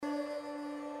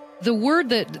The word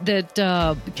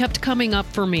that kept coming up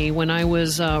for me when I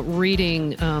was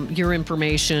reading your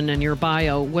information and your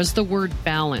bio was the word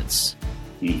balance.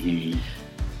 Mm-hmm.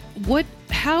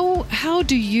 How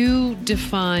do you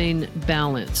define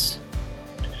balance?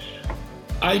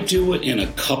 I do it in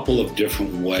a couple of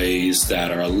different ways that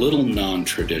are a little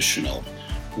non-traditional.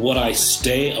 What I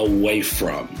stay away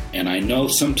from, and I know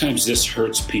sometimes this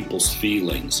hurts people's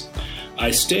feelings, I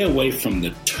stay away from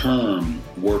the term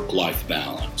work-life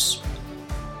balance.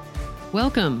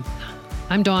 Welcome.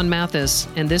 I'm Dawn Mathis,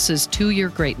 and this is To Your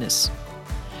Greatness.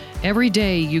 Every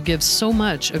day you give so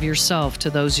much of yourself to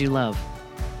those you love.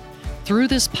 Through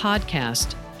this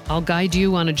podcast, I'll guide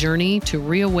you on a journey to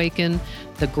reawaken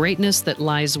the greatness that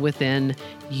lies within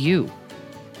you.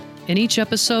 In each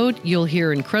episode, you'll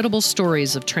hear incredible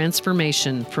stories of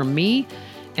transformation from me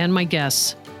and my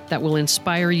guests that will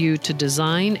inspire you to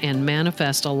design and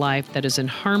manifest a life that is in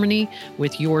harmony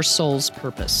with your soul's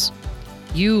purpose.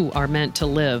 You are meant to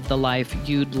live the life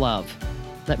you'd love.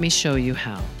 Let me show you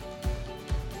how.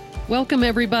 Welcome,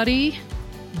 everybody.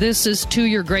 This is To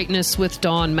Your Greatness with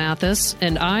Dawn Mathis,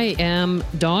 and I am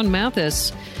Dawn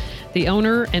Mathis, the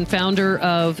owner and founder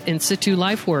of In Situ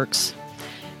LifeWorks.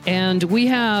 And we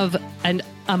have an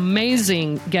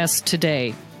amazing guest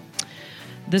today.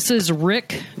 This is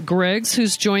Rick Griggs,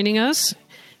 who's joining us.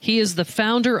 He is the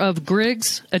founder of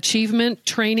Griggs Achievement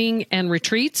Training and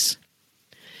Retreats.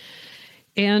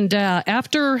 And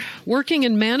after working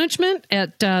in management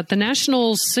at the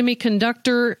National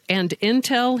Semiconductor and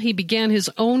Intel, he began his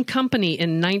own company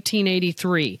in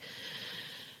 1983,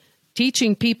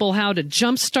 teaching people how to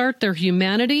jumpstart their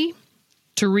humanity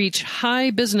to reach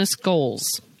high business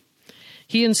goals.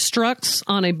 He instructs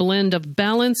on a blend of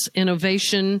balance,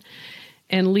 innovation,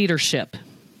 and leadership.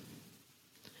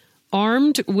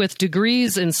 Armed with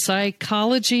degrees in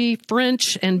psychology,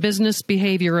 French, and business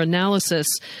behavior analysis,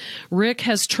 Rick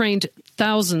has trained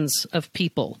thousands of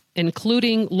people,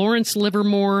 including Lawrence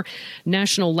Livermore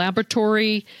National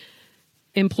Laboratory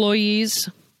employees,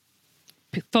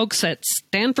 folks at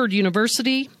Stanford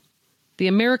University, the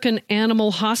American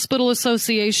Animal Hospital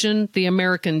Association, the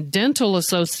American Dental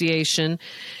Association,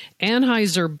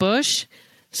 Anheuser-Busch,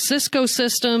 Cisco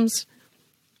Systems,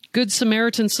 Good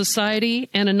Samaritan Society,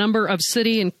 and a number of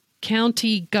city and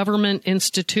county government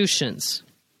institutions.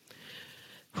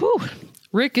 Whew.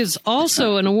 Rick is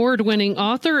also an award-winning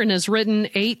author and has written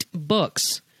 8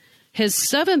 books. His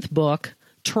 7th book,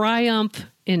 Triumph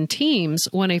in Teams,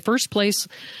 won a first-place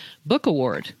book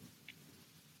award.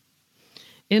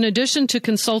 In addition to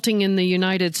consulting in the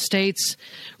United States,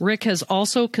 Rick has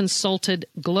also consulted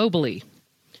globally.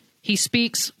 He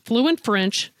speaks fluent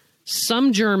French,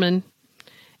 some German,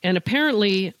 and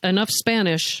apparently enough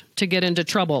Spanish to get into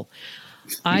trouble.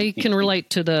 I can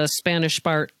relate to the Spanish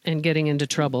part and getting into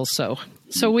trouble. So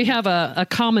we have a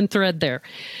common thread there.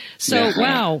 So,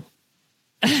 wow.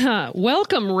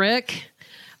 Welcome, Rick.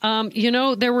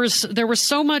 There was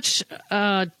so much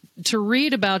to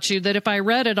read about you that if I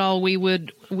read it all, we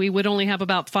would only have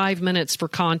about 5 minutes for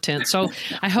content. So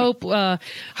I hope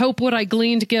what I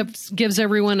gleaned gives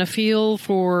everyone a feel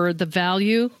for the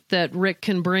value that Rick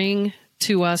can bring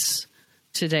to us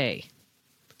today.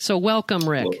 So welcome,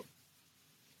 Rick. Well,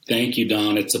 thank you,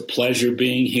 Don. It's a pleasure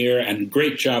being here, and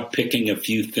great job picking a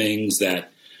few things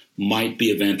that might be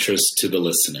of interest to the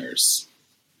listeners.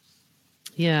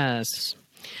 Yes,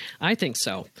 I think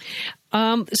so.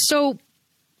 So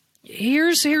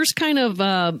here's kind of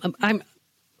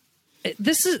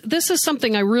this is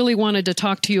something I really wanted to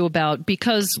talk to you about,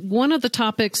 because one of the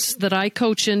topics that I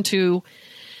coach into,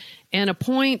 and a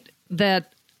point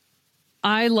that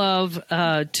I love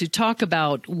to talk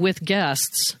about with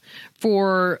guests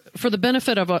for the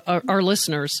benefit of our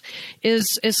listeners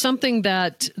is something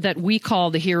that we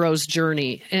call the hero's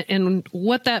journey. And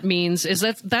what that means is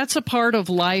that's a part of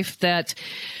life that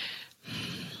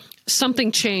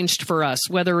something changed for us,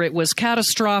 whether it was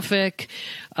catastrophic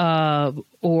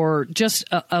or just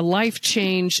a life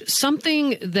change,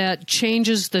 something that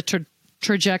changes the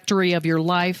trajectory of your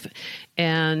life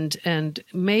and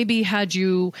maybe had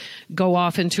you go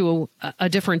off into a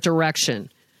different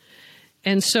direction.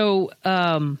 And so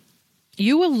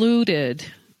you alluded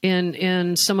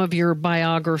in some of your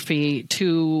biography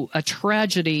to a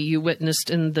tragedy you witnessed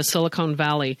in the Silicon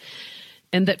Valley,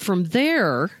 and that from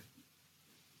there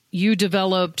you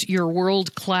developed your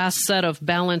world-class set of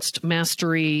balanced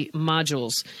mastery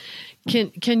modules.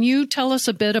 Can you tell us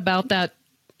a bit about that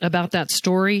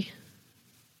story?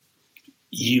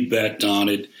 You bet, Don.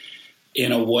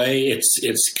 In a way,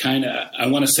 it's kind of, I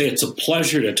want to say it's a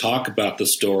pleasure to talk about the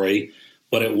story,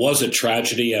 but it was a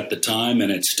tragedy at the time,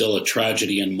 and it's still a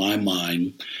tragedy in my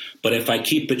mind. But if I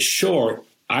keep it short,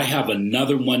 I have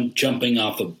another one jumping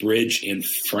off a bridge in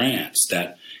France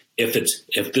that if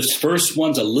this first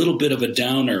one's a little bit of a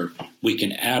downer, we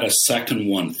can add a second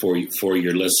one for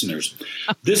your listeners.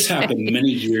 This happened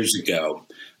many years ago.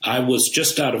 I was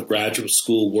just out of graduate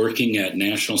school working at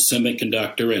National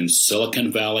Semiconductor in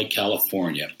Silicon Valley,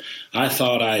 California. I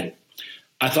thought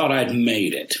I'd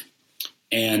made it.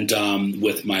 And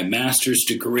with my master's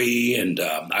degree, and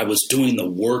I was doing the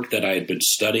work that I had been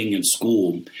studying in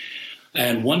school.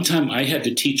 And one time I had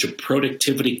to teach a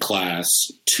productivity class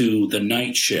to the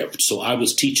night shift. So I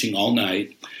was teaching all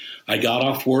night. I got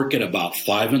off work at about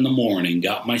 5 a.m,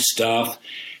 got my stuff,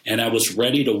 and I was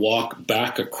ready to walk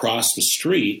back across the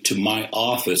street to my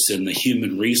office in the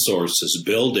Human Resources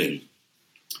building.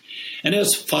 And it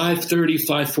was 5:30,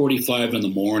 5:45 in the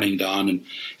morning, Don,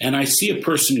 and I see a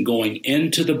person going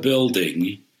into the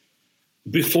building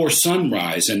before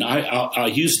sunrise, and I'll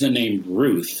use the name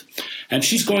Ruth. And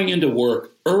she's going into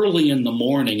work early in the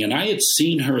morning, and I had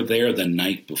seen her there the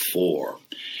night before.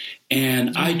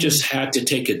 And I just had to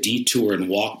take a detour and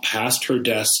walk past her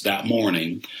desk that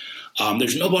morning.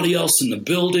 There's nobody else in the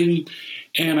building.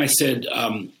 And I said,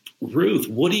 Ruth,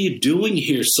 what are you doing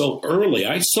here so early?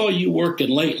 I saw you working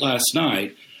late last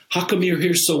night. How come you're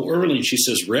here so early? And she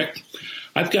says, Rick,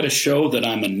 I've got to show that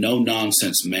I'm a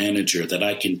no-nonsense manager, that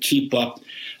I can keep up.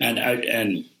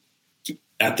 And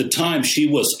at the time, she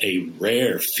was a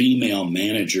rare female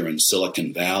manager in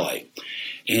Silicon Valley.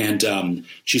 And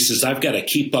she says, I've got to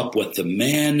keep up with the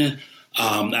men.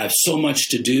 I have so much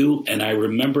to do. And I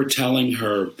remember telling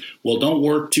her, well, don't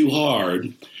work too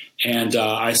hard. And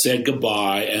I said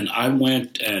goodbye, and I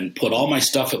went and put all my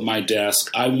stuff at my desk.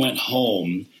 I went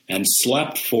home and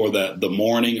slept for the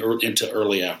morning or into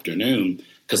early afternoon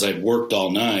because I'd worked all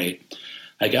night.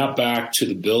 I got back to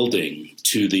the building,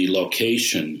 to the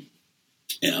location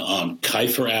on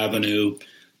Kiefer Avenue,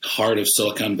 heart of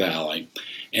Silicon Valley.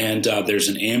 And there's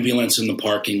an ambulance in the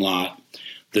parking lot.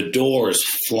 The door is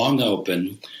flung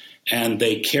open, and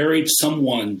they carried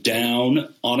someone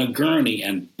down on a gurney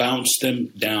and bounced them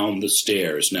down the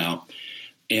stairs. Now,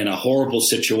 in a horrible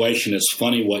situation, it's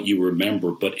funny what you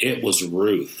remember, but it was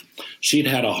Ruth. She'd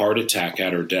had a heart attack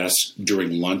at her desk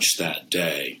during lunch that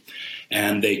day,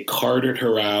 and they carted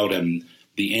her out, and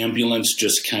the ambulance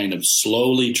just kind of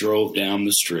slowly drove down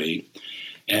the street.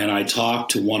 And I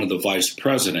talked to one of the vice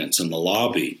presidents in the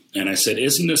lobby, and I said,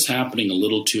 isn't this happening a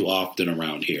little too often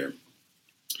around here?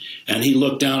 And he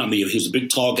looked down at me. He was a big,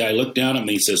 tall guy, looked down at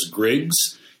me. He says,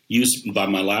 Griggs, used by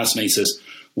my last name, he says,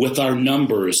 with our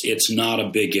numbers, it's not a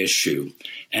big issue.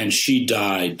 And she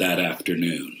died that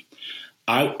afternoon.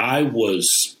 I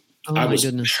was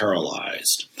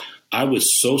paralyzed. I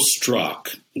was so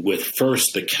struck with,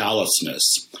 first, the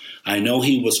callousness. I know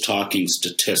he was talking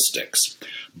statistics,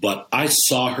 but I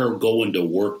saw her go into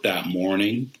work that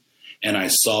morning, and I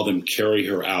saw them carry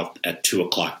her out at 2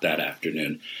 o'clock that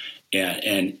afternoon.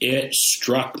 And it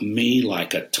struck me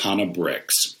like a ton of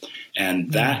bricks.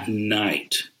 And that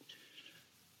night,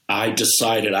 I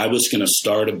decided I was going to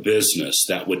start a business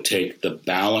that would take the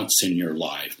balance in your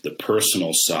life, the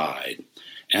personal side,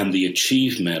 and the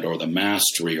achievement or the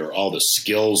mastery or all the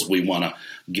skills we want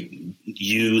to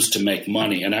use to make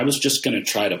money. And I was just going to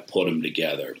try to put them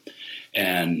together.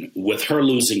 And with her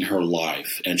losing her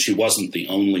life, and she wasn't the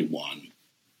only one,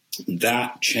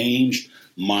 that changed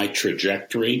my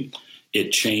trajectory.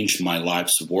 It changed my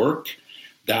life's work.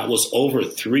 That was over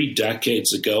 3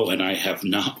 decades ago, and I have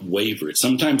not wavered.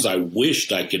 Sometimes I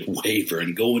wished I could waver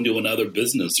and go into another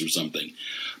business or something.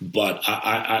 But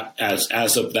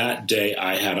as of that day,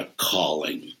 I had a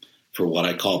calling for what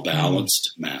I call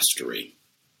balanced mastery.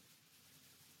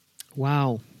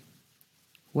 Wow.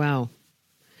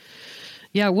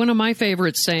 Yeah, one of my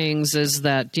favorite sayings is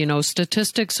that,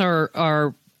 statistics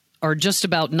are just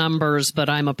about numbers, but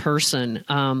I'm a person.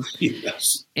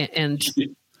 Yes. And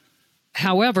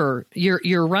however,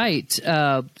 you're right.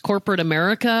 Corporate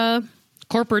America,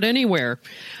 corporate anywhere,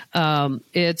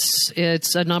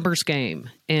 it's a numbers game,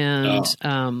 and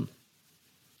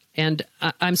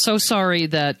I'm so sorry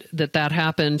that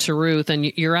happened to Ruth. And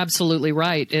you're absolutely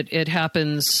right. It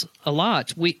happens a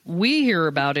lot. We hear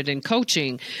about it in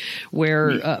coaching,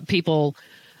 where people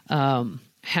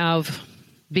have,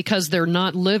 because they're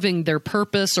not living their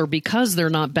purpose or because they're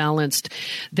not balanced,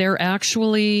 they're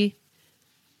actually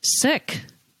sick.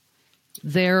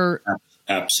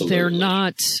 Absolutely.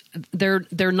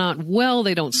 They're not well.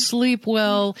 They don't sleep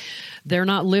well. They're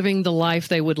not living the life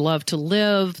they would love to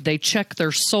live. They check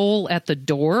their soul at the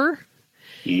door.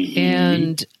 Mm-hmm.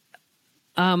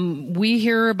 And we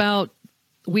hear about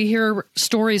we hear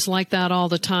stories like that all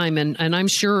the time. And I'm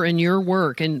sure in your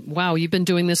work, and wow, you've been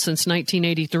doing this since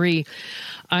 1983.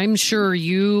 I'm sure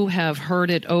you have heard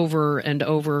it over and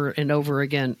over and over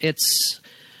again. It's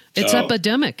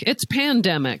epidemic. It's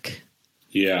pandemic.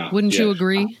 Yeah. Wouldn't you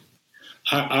agree?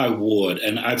 I would.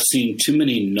 And I've seen too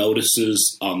many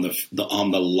notices on the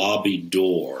lobby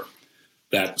door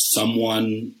that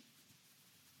someone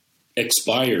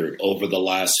expired over the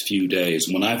last few days.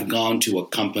 When I've gone to a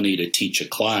company to teach a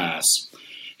class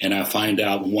and I find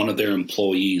out one of their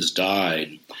employees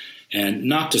died, and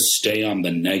not to stay on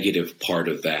the negative part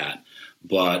of that,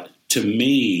 but to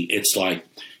me, it's like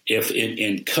if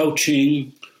in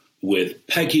coaching with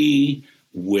Peggy,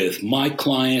 with my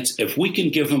clients, if we can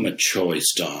give them a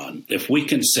choice, Don, if we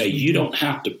can say you don't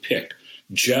have to pick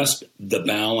just the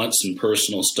balance and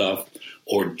personal stuff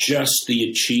or just the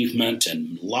achievement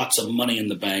and lots of money in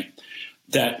the bank,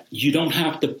 that you don't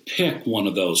have to pick one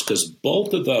of those, because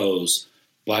both of those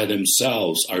by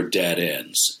themselves are dead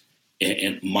ends.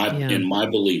 In my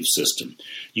belief system,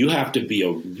 you have to be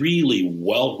a really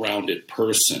well-rounded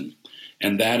person,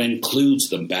 and that includes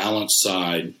the balance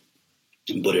side,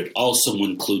 but it also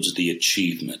includes the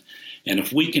achievement. And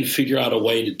if we can figure out a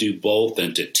way to do both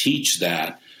and to teach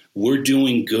that, we're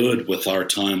doing good with our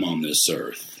time on this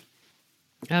earth.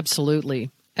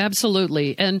 Absolutely.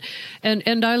 Absolutely. And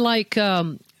I like,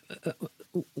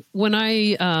 when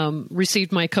I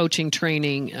received my coaching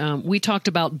training, we talked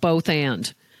about both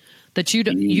and. That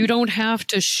you don't have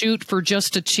to shoot for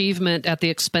just achievement at the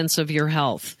expense of your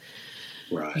health.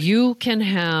 Right. You can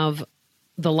have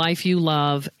the life you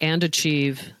love and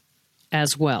achieve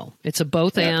as well. It's a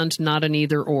both and, not an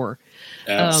either or.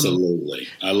 Absolutely.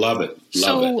 I love it.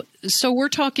 So we're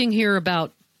talking here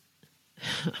about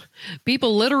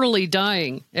people literally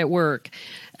dying at work.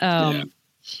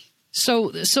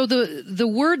 So the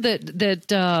word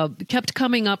that kept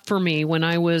coming up for me when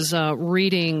I was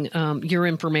reading your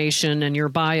information and your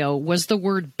bio was the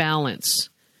word balance.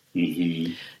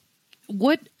 Mm-hmm.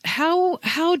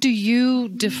 How do you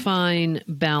define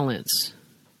balance?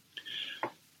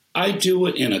 I do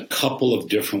it in a couple of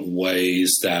different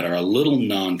ways that are a little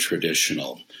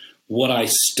non-traditional. What I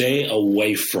stay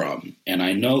away from, and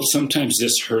I know sometimes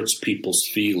this hurts people's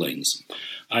feelings,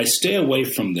 I stay away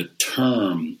from the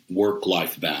term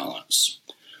work-life balance,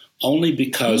 only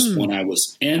because when I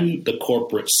was in the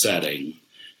corporate setting,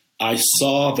 I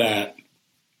saw that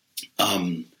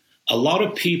a lot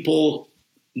of people,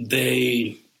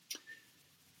 they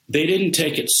didn't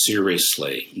take it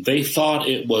seriously. They thought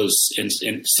it was,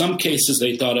 in some cases,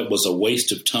 they thought it was a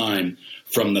waste of time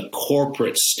from the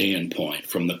corporate standpoint,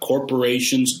 from the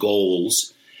corporation's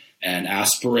goals and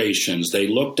aspirations. They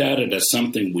looked at it as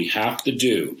something we have to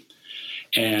do.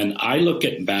 And I look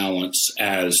at balance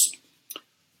as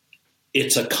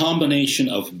it's a combination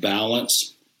of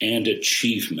balance and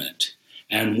achievement.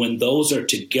 And when those are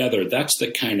together, that's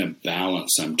the kind of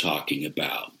balance I'm talking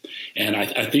about. And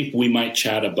I think we might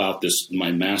chat about this,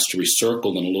 my mastery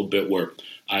circle, in a little bit, where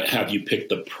I have you pick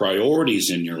the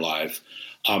priorities in your life.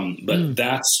 But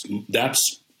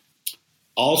that's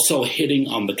also hitting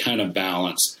on the kind of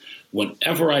balance.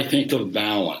 Whenever I think of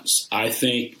balance, I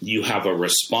think you have a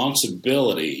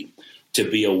responsibility to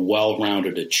be a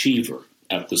well-rounded achiever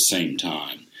at the same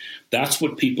time. That's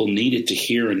what people needed to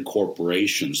hear in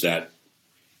corporations, that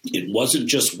it wasn't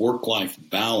just work-life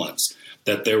balance,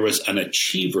 that there was an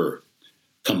achiever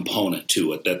component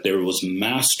to it, that there was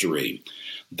mastery,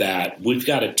 that we've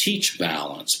got to teach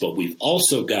balance, but we've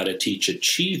also got to teach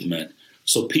achievement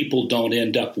so people don't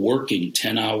end up working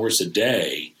 10 hours a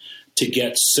day to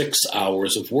get 6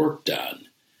 hours of work done.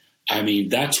 I mean,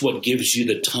 that's what gives you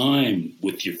the time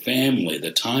with your family,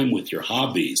 the time with your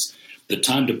hobbies, the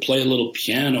time to play a little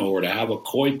piano or to have a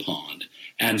koi pond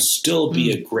and still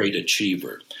be a great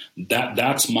achiever.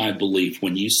 That's my belief.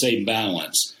 When you say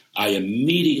balance, I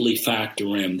immediately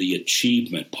factor in the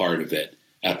achievement part of it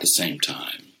at the same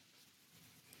time.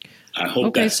 I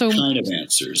hope that kind of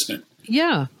answers it.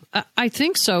 Yeah, I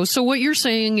think so. So what you're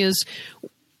saying is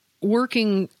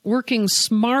working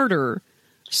smarter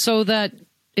so that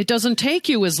it doesn't take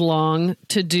you as long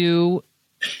to do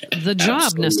the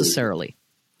job necessarily.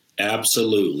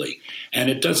 Absolutely. And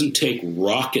it doesn't take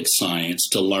rocket science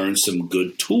to learn some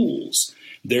good tools.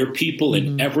 There are people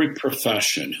in every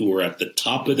profession who are at the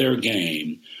top of their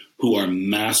game who are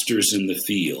masters in the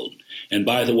field. And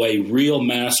by the way, real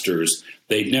masters,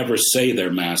 they never say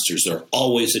they're masters. They're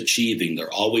always achieving.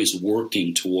 They're always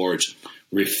working towards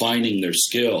refining their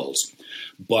skills.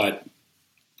 But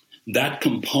that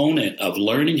component of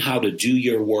learning how to do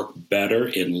your work better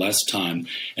in less time,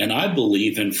 and I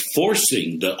believe in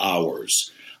forcing the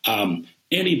hours.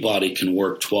 anybody can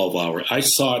work 12 hours. I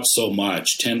saw it so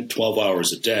much, 10, 12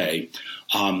 hours a day.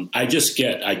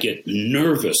 I get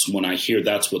nervous when I hear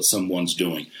that's what someone's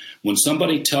doing. When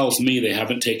somebody tells me they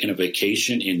haven't taken a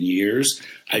vacation in years,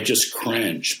 I just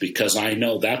cringe because I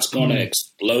know that's going to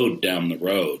explode down the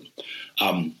road.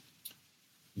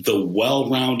 The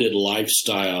well-rounded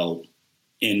lifestyle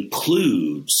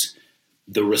includes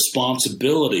the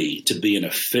responsibility to be an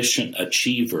efficient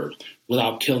achiever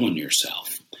without killing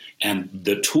yourself. And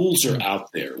the tools are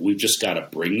out there. We've just got to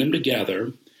bring them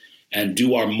together and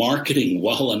do our marketing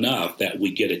well enough that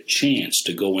we get a chance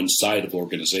to go inside of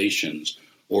organizations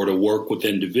or to work with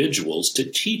individuals to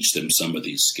teach them some of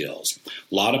these skills.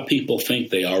 A lot of people think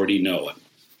they already know it.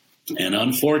 And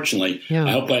unfortunately,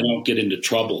 I hope I don't get into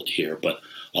trouble here, but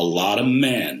a lot of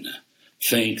men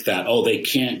think that, they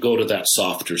can't go to that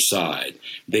softer side.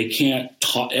 They can't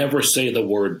ever say the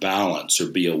word balance or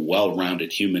be a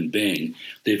well-rounded human being.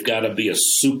 They've got to be a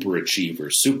super achiever,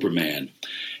 Superman.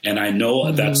 And I know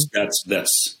that's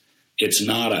it's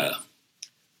not a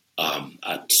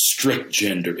strict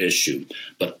gender issue,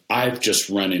 but I've just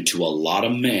run into a lot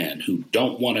of men who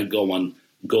don't want to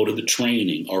go to the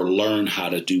training or learn how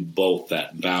to do both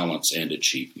that balance and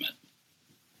achievement.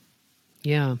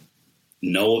 Yeah.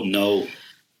 No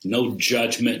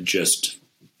judgment, just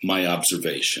my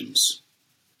observations.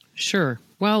 Sure.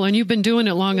 Well, and you've been doing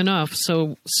it long enough.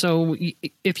 So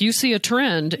if you see a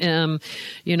trend,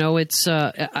 it's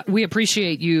we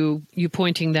appreciate you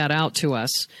pointing that out to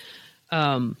us.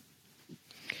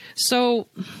 So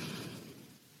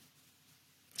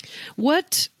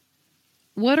what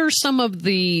are some of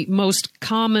the most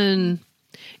common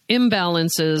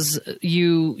imbalances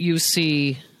you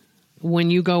see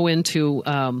when you go into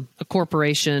a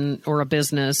corporation or a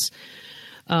business?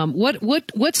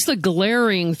 What's the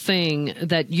glaring thing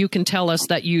that you can tell us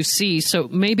that you see? So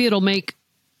maybe it'll make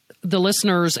the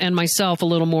listeners and myself a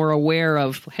little more aware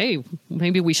of, hey,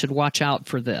 maybe we should watch out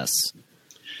for this.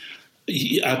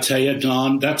 I'll tell you,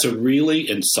 Don, that's a really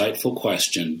insightful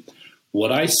question.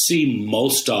 What I see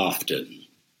most often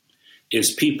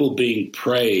is people being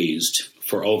praised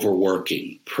for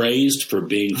overworking, praised for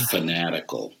being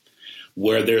fanatical,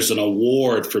 where there's an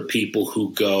award for people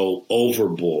who go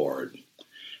overboard.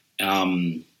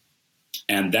 And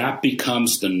that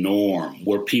becomes the norm,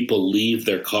 where people leave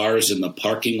their cars in the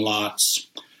parking lots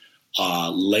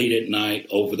late at night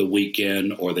over the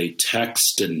weekend, or they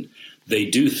text and they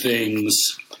do things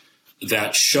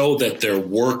that show that they're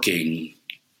working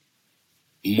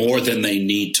more than they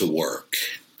need to work.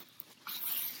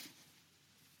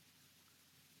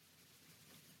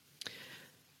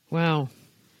 Wow.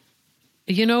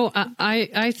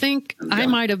 I think I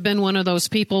might have been one of those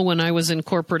people when I was in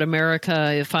corporate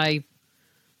America. If I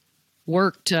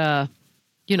worked 12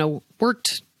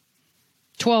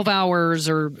 hours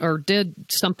or did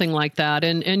something like that.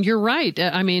 And you're right.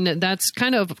 I mean, that's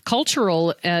kind of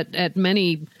cultural at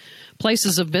many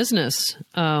places of business,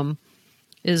 and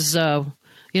it's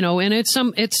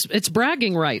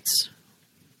bragging rights.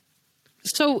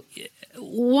 So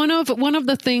one of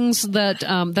the things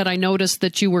that I noticed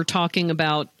that you were talking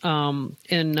about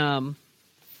in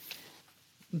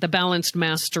the Balanced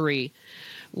Mastery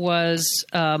was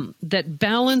that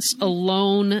balance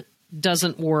alone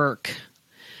doesn't work.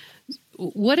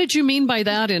 What did you mean by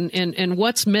that, and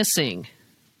what's missing?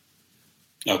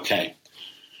 Okay.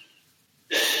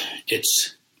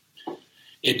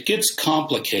 It gets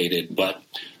complicated, but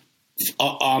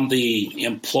on the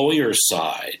employer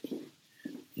side,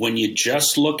 when you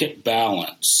just look at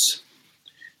balance,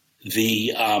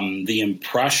 the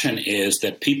impression is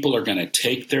that people are going to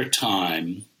take their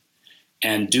time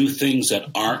and do things that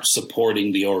aren't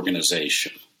supporting the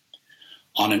organization.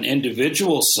 On an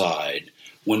individual side,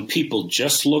 when people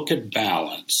just look at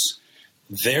balance,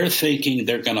 they're thinking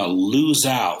they're going to lose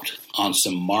out on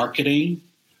some marketing,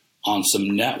 on some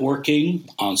networking,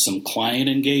 on some client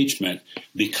engagement,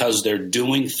 because they're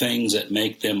doing things that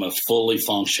make them a fully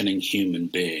functioning human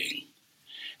being.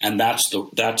 And that's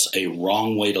a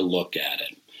wrong way to look at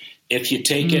it. If you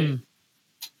take it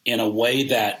in a way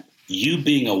that you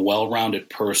being a well-rounded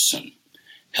person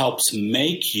helps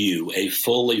make you a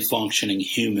fully functioning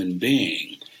human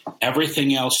being,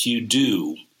 everything else you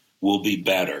do will be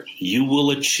better. You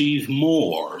will achieve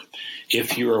more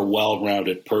if you're a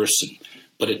well-rounded person.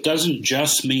 But it doesn't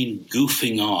just mean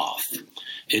goofing off.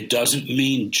 It doesn't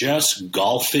mean just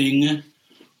golfing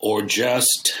or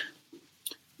just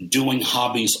doing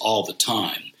hobbies all the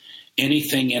time.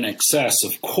 Anything in excess,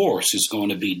 of course, is going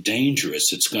to be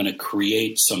dangerous. It's going to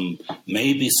create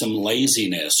maybe some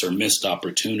laziness or missed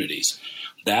opportunities.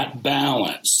 That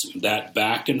balance, that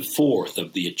back and forth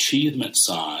of the achievement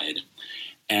side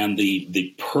and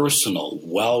the personal,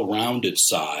 well-rounded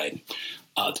side,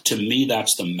 to me,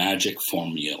 that's the magic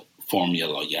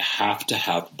formula. You have to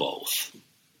have both.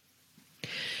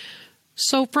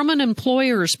 So from an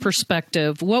employer's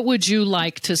perspective, what would you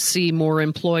like to see more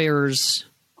employers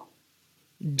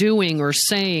doing or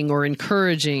saying or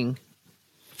encouraging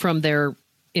from their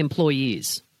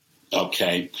employees?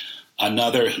 Okay.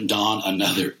 Another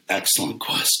excellent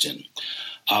question.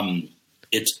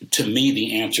 It's, to me,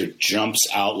 the answer jumps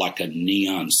out like a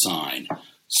neon sign.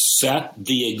 Set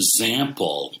the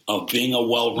example of being a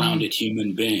well-rounded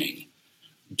human being.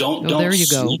 Don't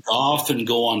sneak off and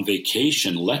go on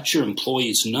vacation. Let your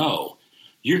employees know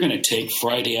you're going to take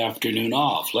Friday afternoon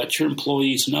off. Let your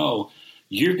employees know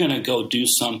you're going to go do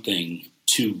something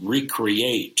to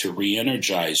recreate, to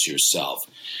re-energize yourself.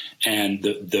 And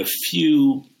the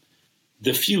few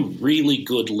really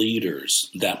good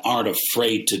leaders that aren't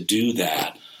afraid to do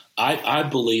that, I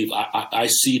believe I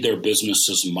see their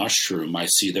businesses mushroom. I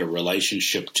see their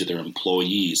relationship to their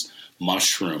employees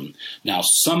mushroom. Now,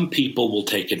 some people will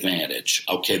take advantage.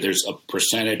 Okay, there's a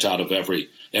percentage out of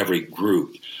every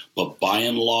group. But by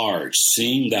and large,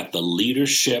 seeing that the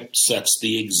leadership sets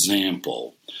the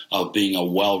example of being a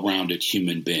well-rounded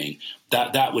human being,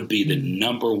 that would be the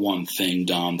number one thing,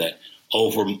 Don, that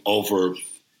over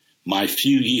my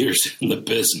few years in the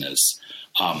business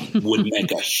would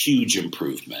make a huge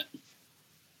improvement.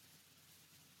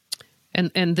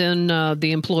 And then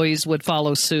the employees would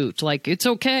follow suit. Like, it's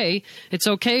okay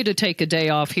to take a day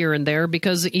off here and there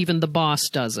because even the boss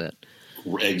does it.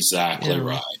 Exactly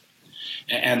right.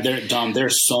 And Don,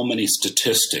 there's so many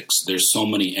statistics. There's so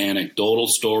many anecdotal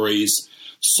stories,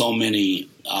 so many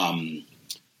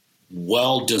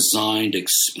well-designed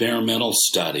experimental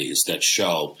studies that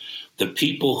show the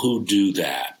people who do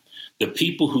that, the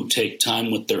people who take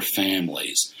time with their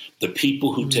families, the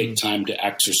people who take time to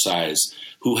exercise,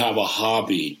 who have a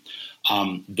hobby.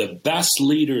 The best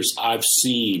leaders I've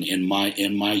seen in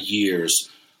my years,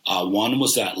 one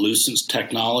was at Lucent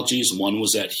Technologies, one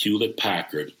was at Hewlett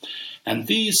Packard. And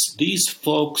these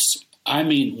folks, I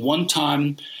mean, one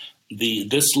time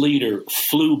this leader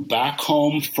flew back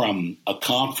home from a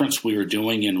conference we were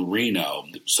doing in Reno.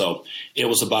 So it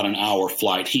was about an hour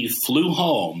flight. He flew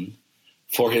home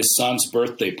for his son's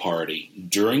birthday party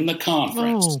during the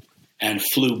conference and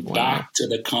flew back to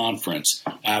the conference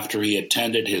after he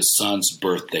attended his son's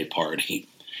birthday party.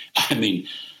 I mean,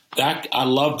 I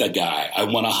love the guy. I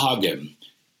want to hug him.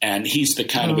 And he's the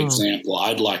kind of example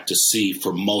I'd like to see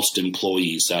for most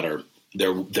employees that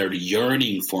they're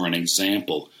yearning for an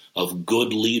example of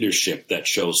good leadership that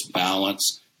shows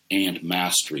balance and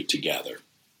mastery together.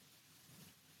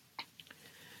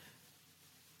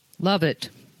 Love it.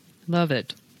 Love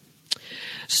it.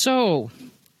 So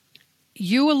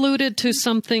you alluded to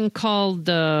something called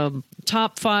the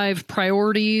top 5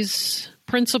 priorities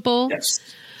principle.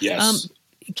 Yes.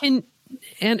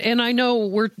 And I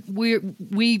know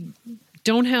we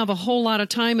don't have a whole lot of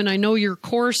time, and I know your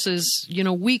course is,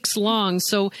 weeks long.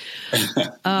 So,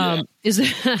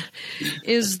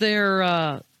 is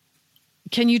there?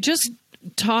 Can you just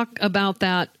talk about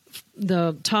that,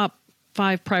 the top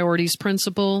 5 priorities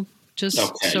principle, just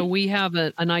so we have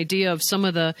an idea of some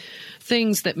of the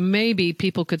things that maybe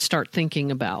people could start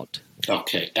thinking about?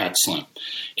 Okay, excellent.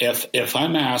 If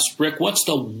I'm asked, Rick, what's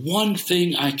the one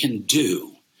thing I can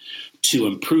do to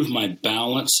improve my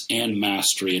balance and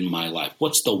mastery in my life?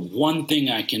 What's the one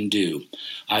thing I can do?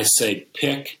 I say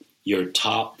pick your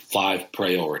top 5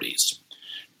 priorities.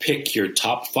 Pick your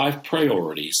top 5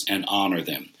 priorities and honor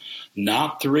them.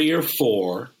 Not 3 or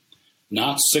 4,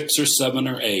 not 6 or 7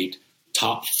 or 8,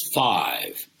 top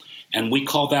 5. And we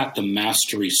call that the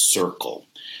mastery circle.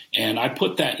 And I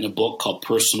put that in a book called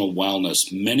Personal Wellness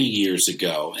many years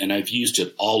ago, and I've used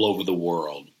it all over the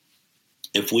world.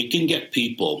 If we can get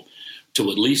people to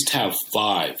at least have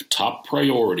 5 top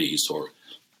priorities or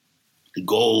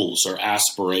goals or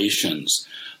aspirations,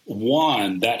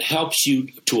 one, that helps you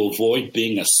to avoid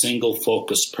being a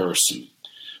single-focused person.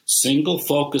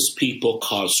 Single-focused people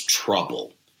cause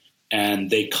trouble, and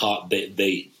they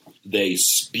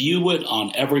spew it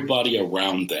on everybody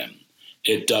around them.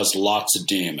 It does lots of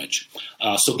damage.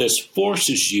 So this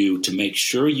forces you to make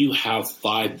sure you have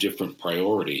 5 different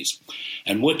priorities.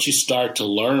 And what you start to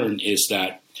learn is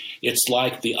that it's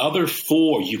like the other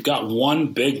 4, you've got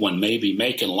one big one, maybe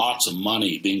making lots of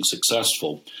money, being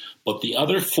successful, but the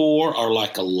other 4 are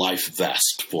like a life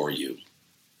vest for you.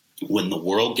 When the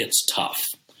world gets tough,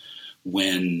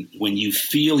 when you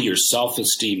feel your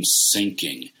self-esteem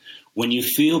sinking, when you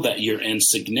feel that you're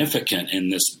insignificant in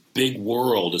this big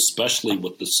world, especially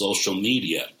with the social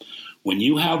media, When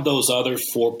you have those other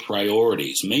 4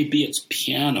 priorities, maybe it's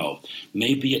piano,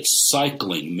 maybe it's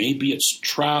cycling, maybe it's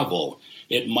travel,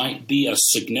 it might be a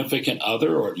significant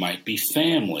other, or it might be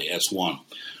family as one.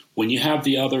 When you have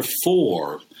the other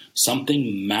 4,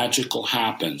 something magical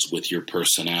happens with your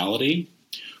personality,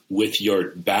 with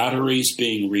your batteries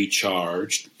being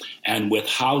recharged, and with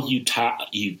how you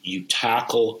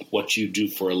tackle what you do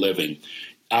for a living.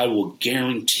 I will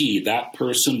guarantee that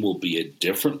person will be a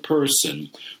different person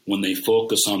when they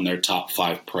focus on their top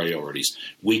 5 priorities.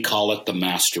 We call it the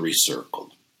mastery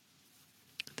circle.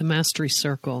 The mastery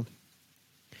circle.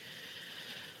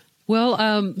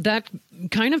 Well, that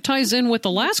kind of ties in with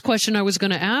the last question I was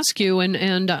going to ask you,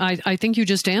 and I think you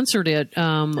just answered it.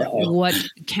 What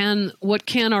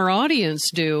can our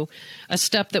audience do? A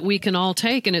step that we can all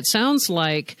take, and it sounds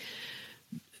like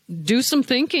do some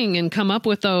thinking and come up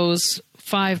with those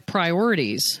 5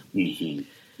 priorities.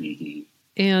 Mm-hmm. Mm-hmm.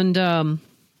 And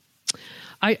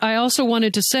I also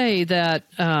wanted to say that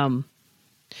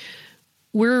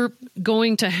we're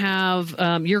going to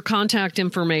have your contact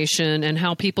information and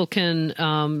how people can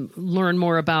learn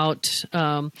more about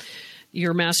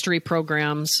your mastery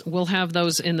programs. We'll have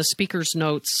those in the speaker's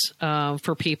notes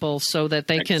for people so that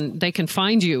they can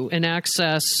find you and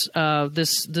access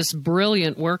this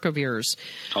brilliant work of yours.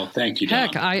 Oh, thank you, Don.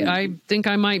 Heck, I think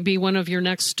I might be one of your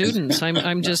next students.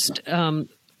 I'm just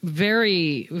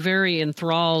very, very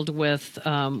enthralled with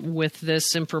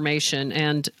this information,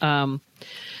 and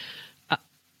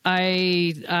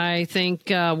I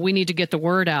think we need to get the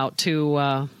word out to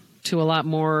a lot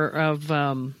more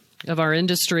of our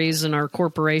industries and our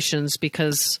corporations,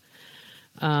 because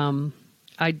I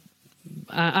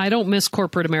don't miss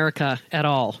corporate America at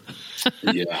all.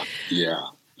 Yeah.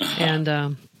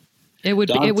 And it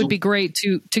would be great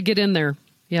to get in there.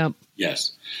 Yeah.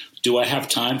 Yes. Do I have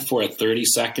time for a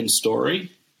 30-second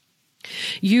story?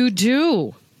 You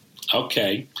do.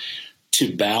 Okay.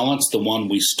 To balance the one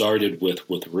we started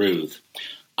with Ruth,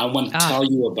 I want to tell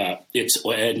you about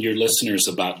and your listeners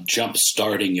about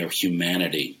jump-starting your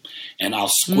humanity. And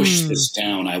I'll squish this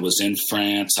down. I was in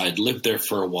France. I'd lived there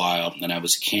for a while, and I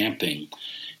was camping.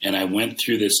 And I went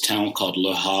through this town called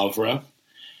Le Havre,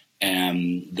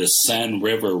 and the Seine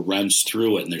River runs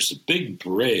through it. And there's a big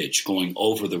bridge going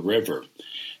over the river.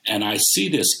 And I see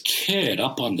this kid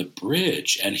up on the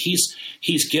bridge, and he's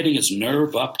getting his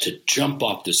nerve up to jump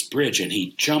off this bridge. And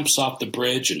he jumps off the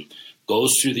bridge and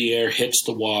goes through the air, hits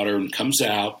the water, and comes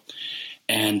out.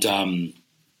 And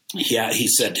he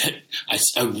said, I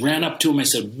ran up to him. I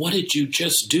said, "What did you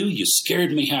just do? You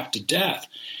scared me half to death."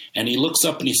 And he looks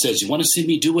up and he says, "You want to see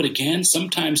me do it again?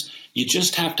 Sometimes you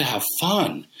just have to have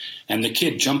fun." And the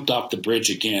kid jumped off the bridge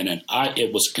again, and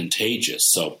it was contagious.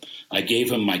 So I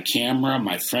gave him my camera,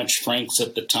 my French francs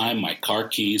at the time, my car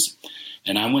keys,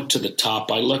 and I went to the top.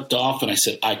 I looked off and I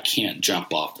said, "I can't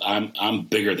jump off. I'm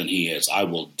bigger than he is. I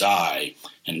will die,"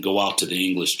 and go out to the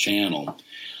English Channel.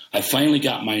 I finally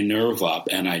got my nerve up,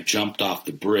 and I jumped off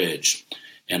the bridge,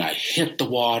 and I hit the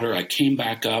water. I came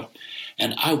back up,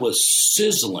 and I was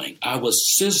sizzling.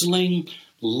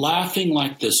 Laughing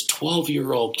like this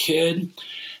 12-year-old kid.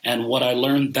 And what I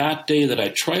learned that day that I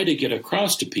try to get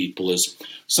across to people is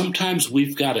sometimes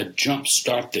we've got to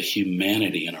jumpstart the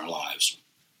humanity in our lives.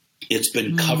 It's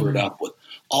been covered up with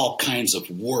all kinds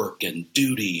of work and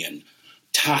duty and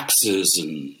taxes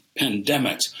and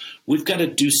pandemics. We've got to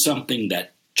do something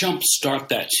that jumpstart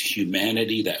that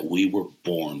humanity that we were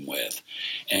born with.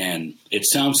 And it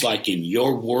sounds like in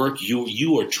your work,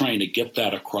 you are trying to get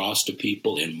that across to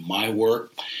people. In my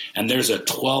work, and there's a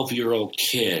 12-year-old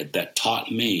kid that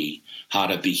taught me how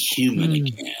to be human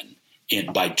again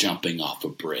by jumping off a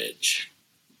bridge.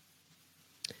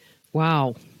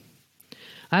 Wow.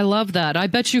 I love that. I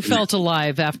bet you felt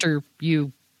alive after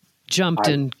you jumped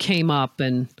and came up,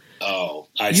 and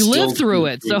you lived through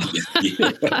it. So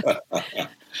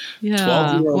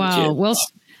yeah. Wow. Kid. Well,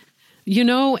 you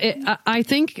know, I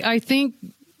think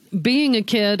being a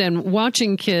kid and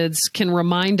watching kids can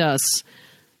remind us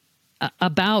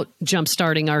about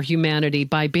jumpstarting our humanity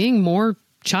by being more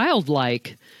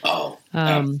childlike. Oh,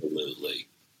 absolutely.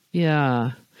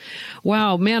 Yeah.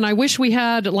 Wow, man, I wish we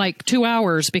had like 2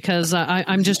 hours, because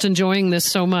I'm just enjoying this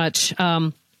so much.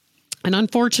 And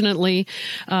unfortunately,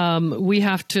 we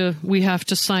have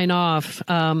to sign off.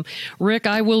 Rick,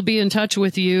 I will be in touch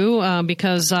with you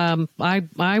because I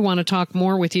want to talk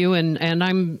more with you, and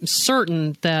I'm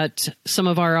certain that some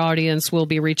of our audience will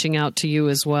be reaching out to you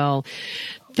as well.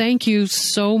 Thank you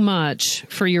so much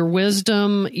for your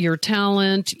wisdom, your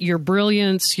talent, your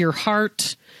brilliance, your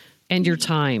heart, and your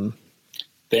time.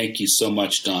 Thank you so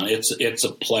much, Don. It's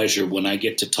a pleasure when I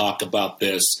get to talk about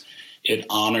this. it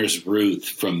honors Ruth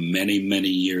from many, many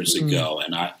years ago.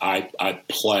 And I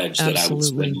pledge that I would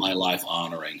spend my life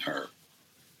honoring her.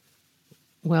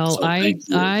 Well, So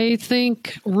I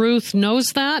think Ruth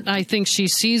knows that. I think she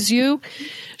sees you.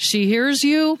 She hears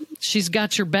you. She's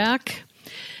got your back.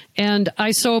 And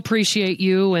I so appreciate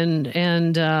you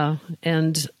and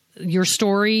your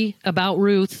story about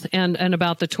Ruth and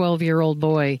about the 12-year-old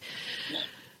boy.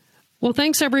 Well,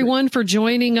 thanks everyone for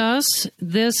joining us.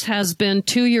 This has been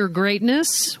To Your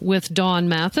Greatness with Dawn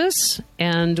Mathis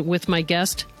and with my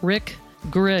guest, Rick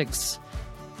Griggs.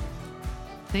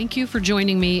 Thank you for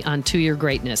joining me on To Your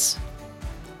Greatness.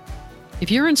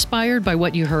 If you're inspired by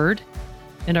what you heard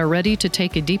and are ready to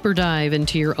take a deeper dive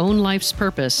into your own life's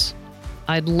purpose,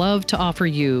 I'd love to offer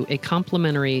you a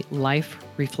complimentary life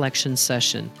reflection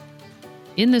session.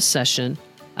 In this session,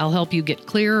 I'll help you get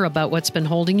clearer about what's been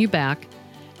holding you back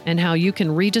and how you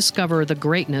can rediscover the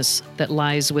greatness that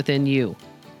lies within you.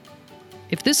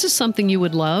 If this is something you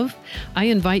would love, I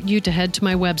invite you to head to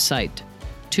my website,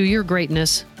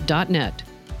 toyourgreatness.net,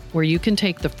 where you can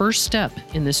take the first step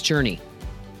in this journey.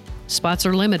 Spots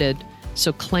are limited,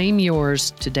 so claim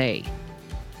yours today.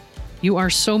 You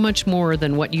are so much more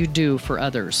than what you do for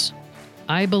others.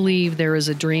 I believe there is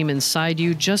a dream inside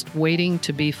you just waiting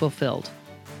to be fulfilled.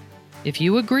 If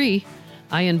you agree,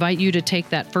 I invite you to take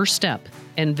that first step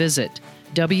and visit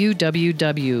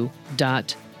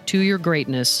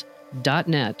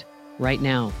www.toyourgreatness.net right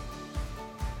now.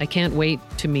 I can't wait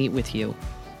to meet with you.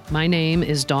 My name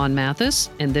is Dawn Mathis,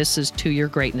 and this is To Your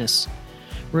Greatness.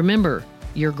 Remember,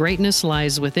 your greatness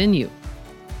lies within you.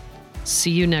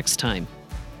 See you next time.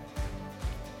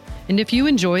 And if you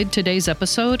enjoyed today's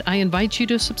episode, I invite you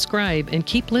to subscribe and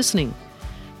keep listening.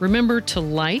 Remember to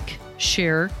like,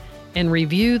 share, and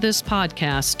review this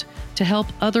podcast to help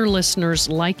other listeners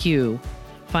like you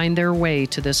find their way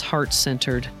to this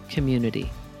heart-centered community.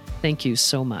 Thank you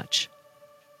so much.